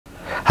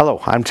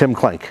Hello, I'm Tim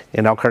Klink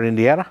in Elkhart,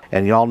 Indiana,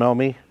 and you all know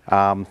me.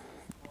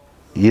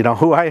 You know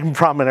who I am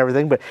from and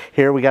everything, but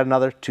here we got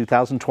another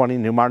 2020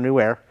 Newmar New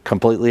Aire,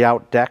 completely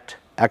out-decked,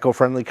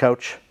 eco-friendly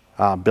coach,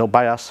 built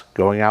by us,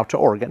 going out to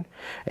Oregon.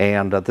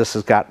 And this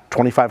has got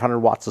 2,500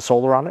 watts of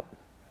solar on it.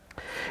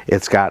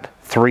 It's got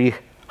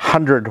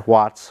 300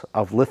 watts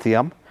of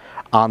lithium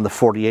on the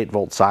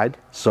 48-volt side.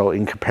 So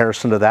in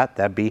comparison to that,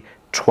 that'd be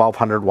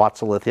 1,200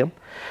 watts of lithium.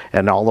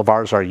 And all of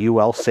ours are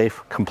UL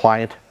safe,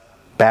 compliant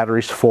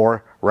batteries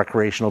for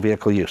recreational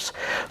vehicle use.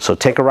 So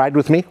take a ride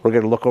with me. We're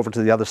going to look over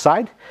to the other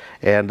side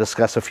and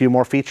discuss a few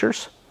more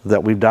features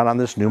that we've done on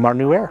this Newmar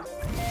New Aire.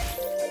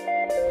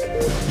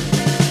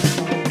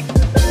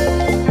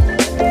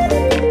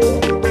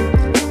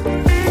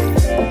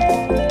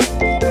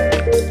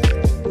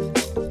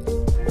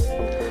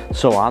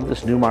 So on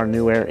this Newmar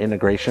New Aire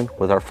integration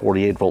with our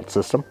 48-volt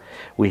system,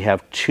 we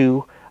have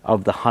two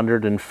of the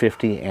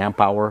 150 amp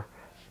hour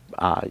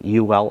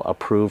UL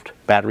approved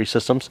battery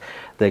systems.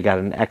 They got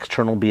an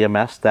external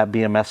BMS. That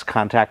BMS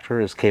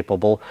contactor is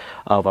capable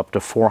of up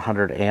to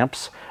 400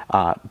 amps,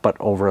 but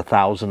over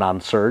 1,000 on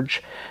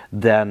surge.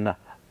 Then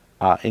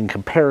in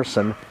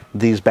comparison,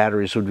 these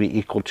batteries would be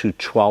equal to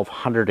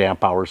 1,200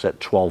 amp hours at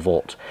 12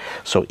 volt.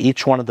 So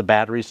each one of the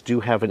batteries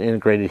do have an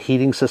integrated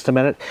heating system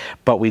in it,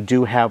 but we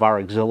do have our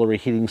auxiliary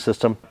heating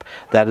system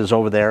that is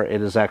over there.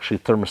 It is actually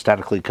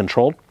thermostatically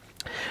controlled.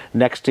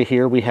 Next to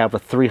here we have a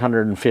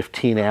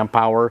 315 amp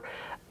hour,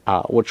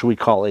 which we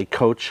call a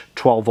coach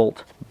 12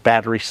 volt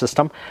battery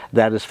system.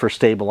 That is for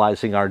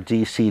stabilizing our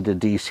DC to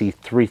DC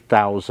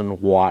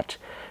 3000 watt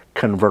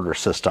converter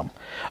system.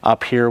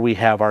 Up here we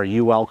have our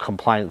UL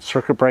compliant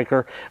circuit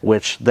breaker,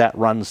 which that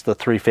runs the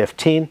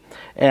 315,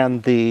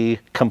 and the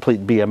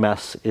complete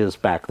BMS is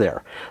back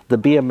there. The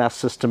BMS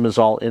system is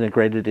all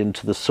integrated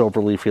into the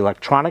Silverleaf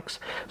electronics,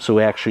 so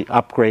we actually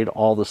upgrade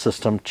all the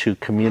system to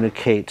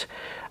communicate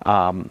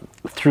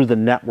through the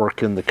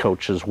network in the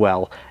coach, as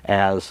well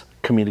as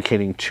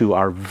communicating to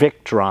our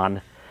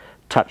Victron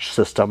touch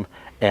system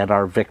and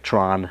our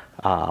Victron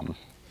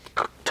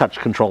touch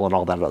control and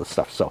all that other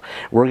stuff. So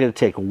we're going to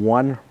take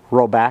one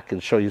row back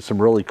and show you some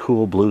really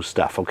cool blue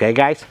stuff. Okay,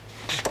 guys?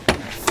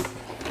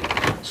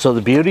 So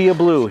the beauty of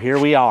blue, here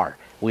we are.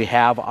 We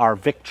have our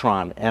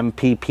Victron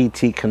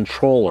MPPT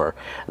controller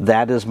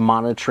that is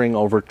monitoring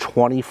over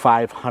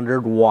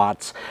 2,500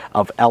 watts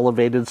of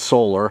elevated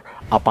solar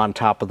up on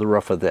top of the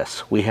roof of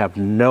this. We have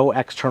no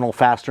external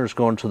fasteners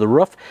going to the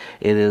roof.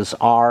 It is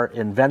our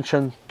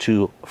invention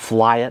to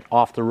fly it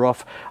off the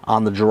roof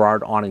on the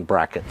Girard awning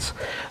brackets.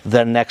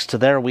 Then next to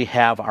there we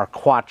have our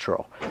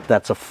Quattro.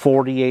 That's a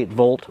 48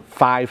 volt,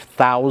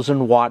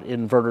 5,000 watt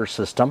inverter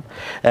system.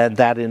 And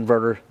that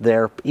inverter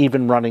there,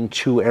 even running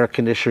two air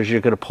conditioners, you're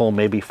going to pull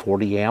maybe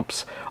 40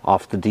 amps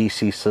off the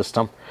DC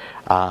system.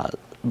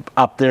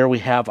 Up there we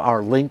have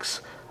our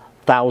Lynx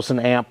 1,000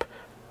 amp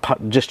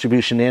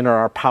distribution in, or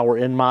our power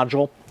in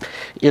module.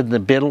 In the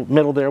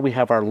middle there we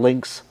have our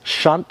Lynx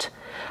shunt.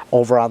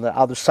 Over on the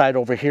other side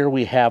over here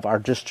we have our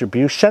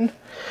distribution,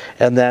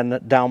 and then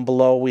down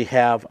below we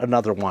have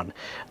another one.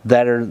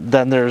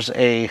 Then there's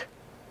a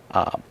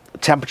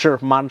temperature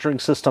monitoring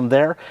system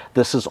there.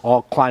 This is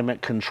all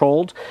climate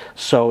controlled,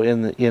 so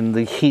in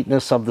the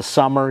heatness of the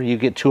summer you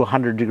get to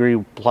 100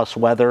 degree plus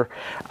weather.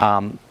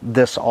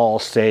 This all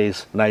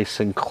stays nice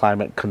and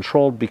climate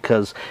controlled,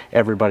 because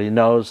everybody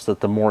knows that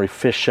the more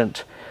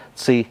efficient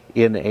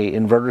in a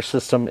inverter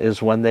system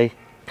is when they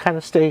kind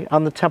of stay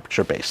on the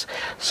temperature base.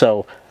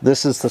 So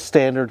this is the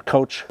standard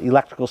coach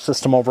electrical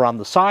system over on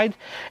the side,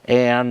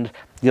 and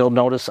you'll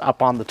notice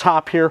up on the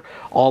top here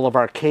all of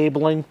our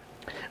cabling.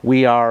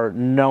 We are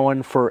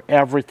known for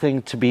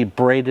everything to be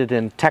braided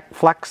in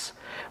TechFlex.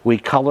 We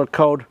color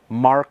code,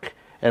 mark,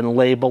 and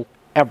label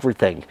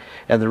everything.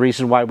 And the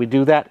reason why we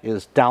do that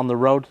is down the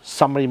road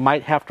somebody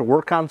might have to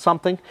work on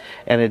something,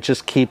 and it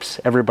just keeps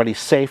everybody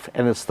safe,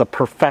 and it's the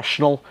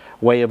professional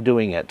way of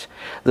doing it.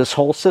 This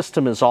whole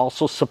system is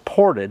also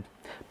supported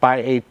by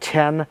a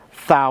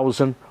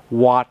 10,000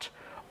 watt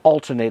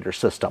alternator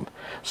system.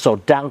 So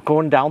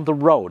going down the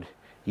road,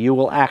 you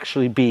will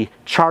actually be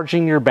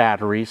charging your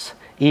batteries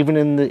even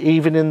in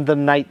the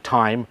night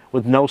time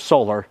with no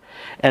solar,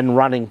 and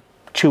running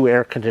two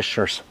air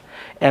conditioners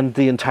and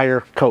the entire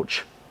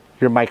coach,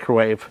 your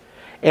microwave,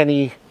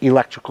 any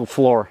electrical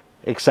floor,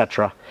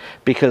 etc.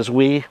 Because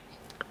we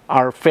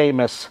are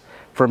famous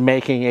for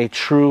making a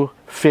true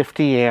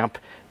 50 amp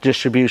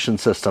distribution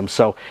system.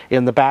 So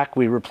in the back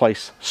we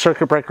replace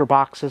circuit breaker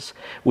boxes,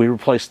 we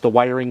replace the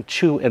wiring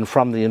to and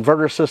from the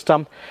inverter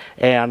system,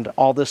 and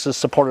all this is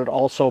supported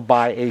also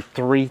by a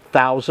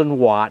 3,000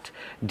 watt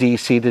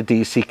DC to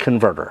DC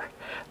converter.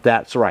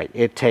 That's right,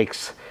 it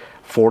takes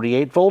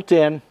 48 volt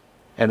in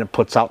and it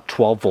puts out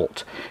 12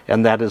 volt,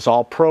 and that is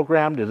all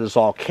programmed. It is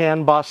all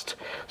CAN bus,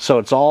 so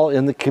it's all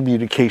in the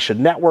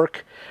communication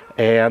network.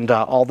 And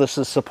all this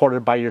is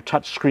supported by your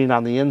touch screen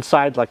on the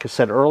inside, like I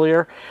said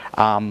earlier,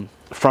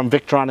 from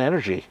Victron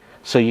Energy.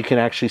 So you can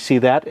actually see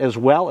that, as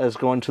well as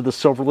going to the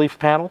Silverleaf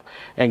panel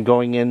and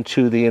going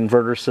into the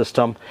inverter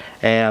system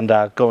and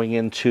going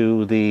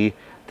into the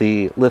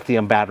the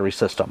lithium battery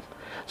system.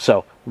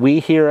 So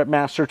we here at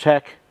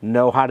MasterTech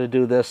know how to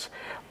do this.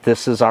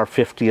 This is our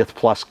 50th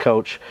plus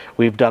coach.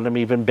 We've done them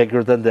even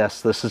bigger than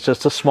this. This is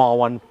just a small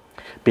one,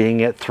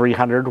 being at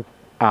 300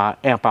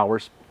 amp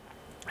hours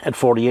at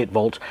 48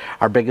 volts.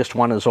 Our biggest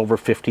one is over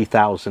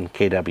 50,000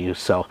 kW.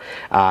 So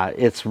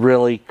it's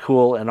really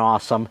cool and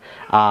awesome.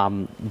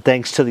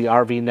 Thanks to the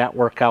RV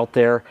network out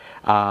there,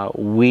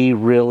 we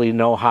really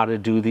know how to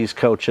do these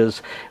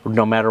coaches,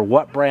 no matter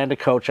what brand of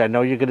coach. I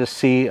know you're going to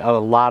see a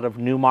lot of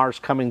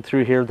Newmars coming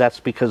through here. That's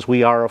because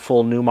we are a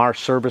full Newmar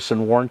service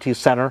and warranty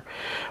center.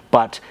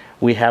 But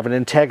we have an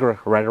Integra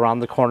right around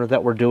the corner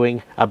that we're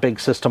doing a big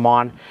system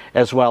on,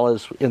 as well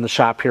as in the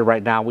shop here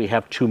right now we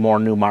have 2 more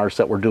Newmars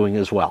that we're doing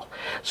as well.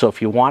 So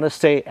if you want to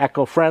stay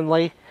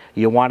eco-friendly,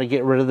 you want to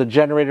get rid of the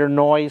generator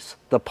noise,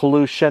 the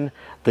pollution,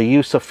 the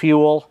use of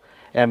fuel,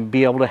 and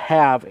be able to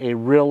have a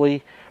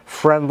really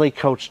friendly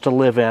coach to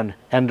live in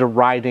and to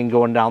ride in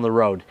going down the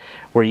road,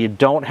 where you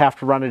don't have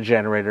to run a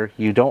generator,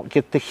 you don't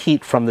get the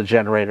heat from the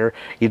generator,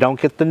 you don't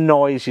get the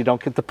noise, you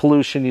don't get the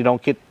pollution, you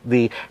don't get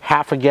the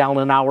half a gallon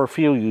an hour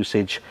fuel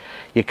usage.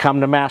 You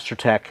come to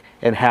MasterTech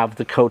and have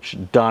the coach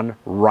done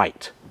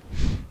right.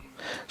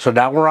 So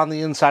now we're on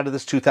the inside of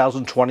this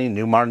 2020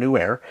 Newmar New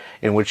Aire,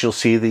 in which you'll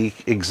see the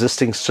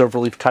existing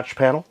Silverleaf touch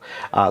panel.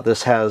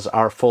 This has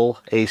our full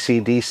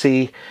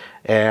AC/DC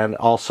and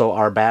also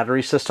our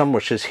battery system,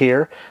 which is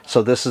here.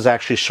 So this is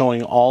actually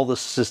showing all the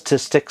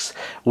statistics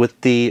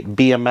with the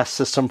BMS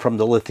system from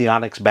the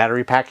Lithionics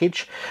battery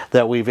package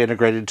that we've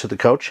integrated to the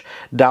coach.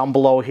 Down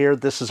below here,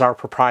 this is our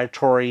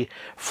proprietary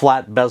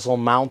flat bezel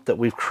mount that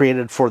we've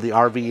created for the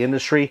RV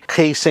industry,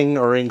 casing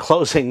or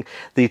enclosing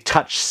the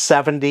Touch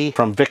 70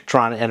 from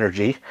Victron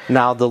Energy.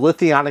 Now, the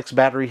Lithionics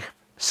battery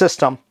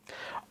system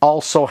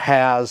also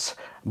has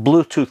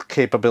Bluetooth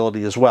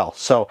capability as well.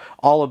 So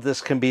all of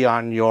this can be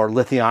on your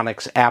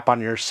Lithionics app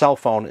on your cell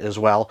phone as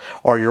well,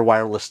 or your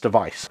wireless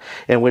device,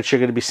 in which you're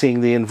going to be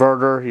seeing the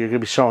inverter, you're going to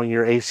be showing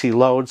your AC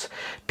loads,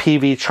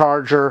 PV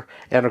charger,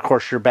 and of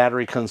course your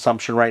battery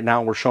consumption. Right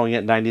now we're showing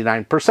it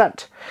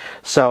 99%.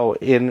 So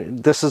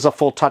this is a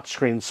full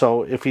touchscreen,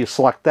 so if you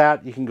select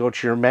that, you can go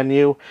to your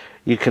menu.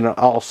 You can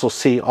also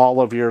see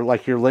all of your,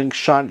 like your link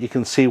shunt. You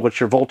can see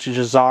what your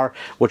voltages are,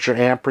 what your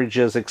amperage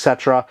is,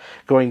 etc.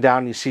 Going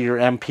down, you see your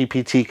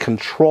MPPT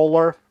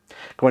controller.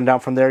 Going down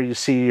from there, you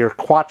see your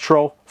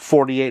Quattro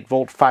 48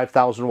 volt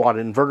 5,000 watt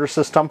inverter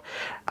system.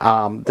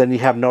 Then you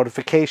have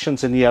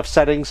notifications and you have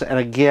settings. And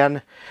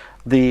again,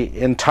 the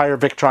entire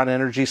Victron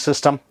energy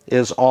system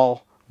is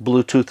all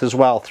Bluetooth as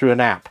well through an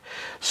app.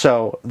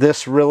 So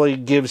this really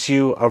gives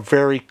you a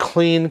very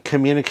clean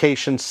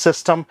communication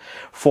system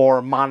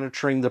for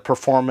monitoring the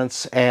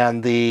performance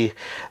and the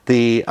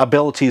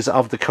abilities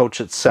of the coach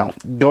itself.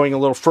 Going a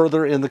little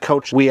further in the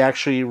coach, we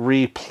actually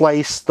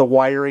replaced the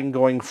wiring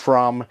going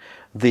from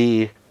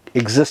the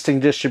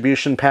existing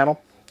distribution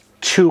panel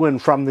to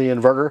and from the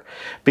inverter,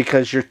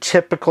 because your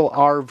typical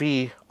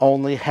RV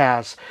only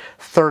has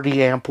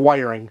 30 amp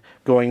wiring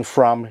going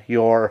from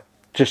your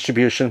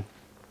distribution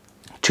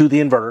to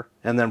the inverter,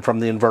 and then from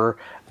the inverter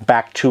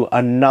back to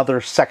another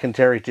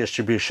secondary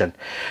distribution.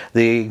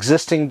 The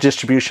existing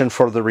distribution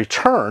for the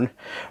return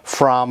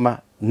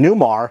from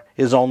Newmar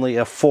is only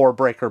a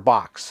 4-breaker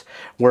box,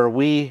 where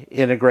we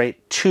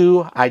integrate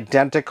 2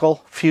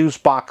 identical fuse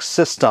box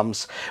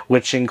systems,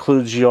 which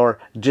includes your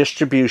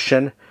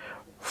distribution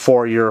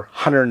for your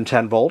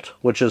 110 volt,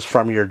 which is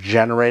from your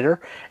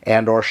generator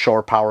and or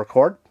shore power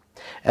cord.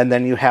 And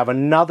then you have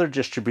another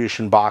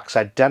distribution box,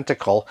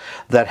 identical,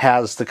 that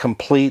has the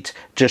complete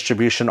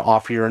distribution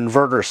off your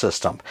inverter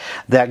system.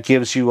 That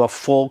gives you a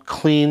full,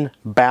 clean,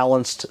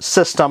 balanced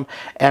system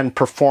and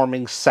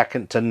performing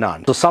second to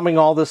none. So summing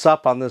all this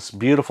up on this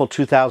beautiful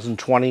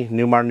 2020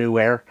 Newmar New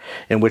Aire,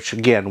 in which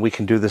again, we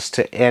can do this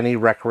to any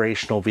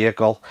recreational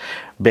vehicle,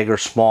 big or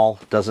small,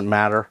 doesn't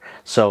matter.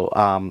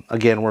 So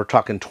again, we're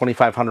talking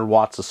 2,500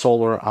 watts of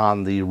solar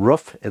on the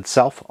roof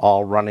itself,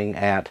 all running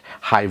at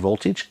high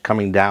voltage,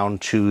 coming down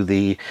to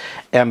the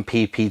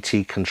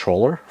MPPT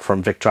controller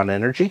from Victron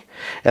Energy.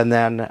 And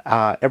then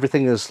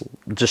everything is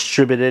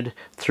distributed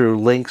through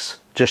links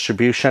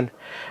distribution.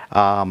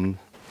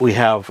 We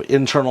have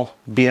internal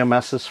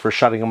BMSs for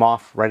shutting them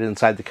off right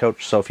inside the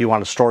coach. So if you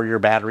want to store your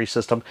battery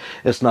system,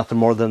 it's nothing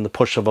more than the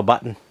push of a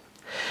button.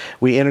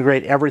 We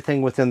integrate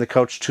everything within the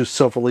coach to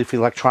Silverleaf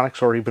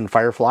Electronics or even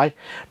Firefly.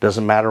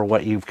 Doesn't matter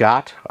what you've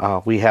got.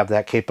 We have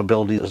that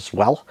capability as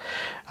well.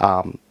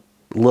 A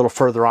little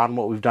further on,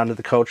 what we've done to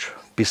the coach,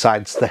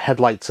 besides the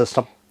headlight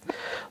system,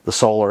 the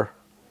solar,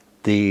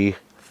 the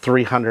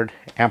 300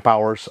 amp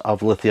hours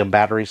of lithium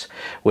batteries,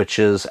 which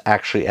is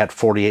actually at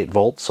 48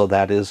 volts, so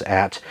that is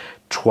at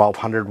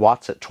 1200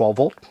 watts at 12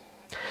 volt.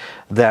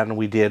 Then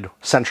we did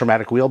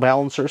Centromatic wheel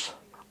balancers.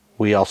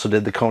 We also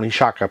did the Coney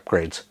shock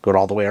upgrades, go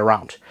all the way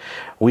around.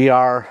 We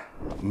are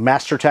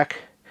MasterTech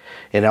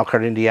in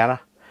Elkhart,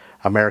 Indiana,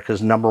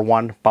 America's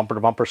 #1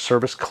 bumper-to-bumper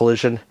service,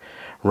 collision,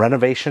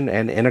 renovation,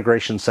 and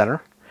integration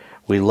center.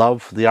 We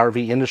love the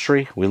RV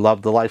industry. We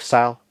love the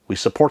lifestyle. We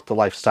support the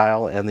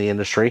lifestyle and the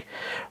industry.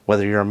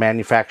 Whether you're a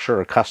manufacturer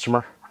or a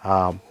customer,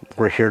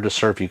 we're here to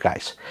serve you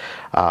guys.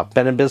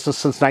 Been in business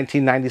since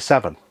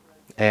 1997,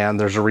 and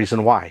there's a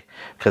reason why.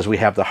 Because we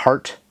have the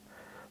heart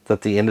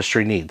that the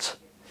industry needs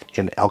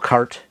in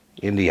Elkhart,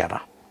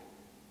 Indiana.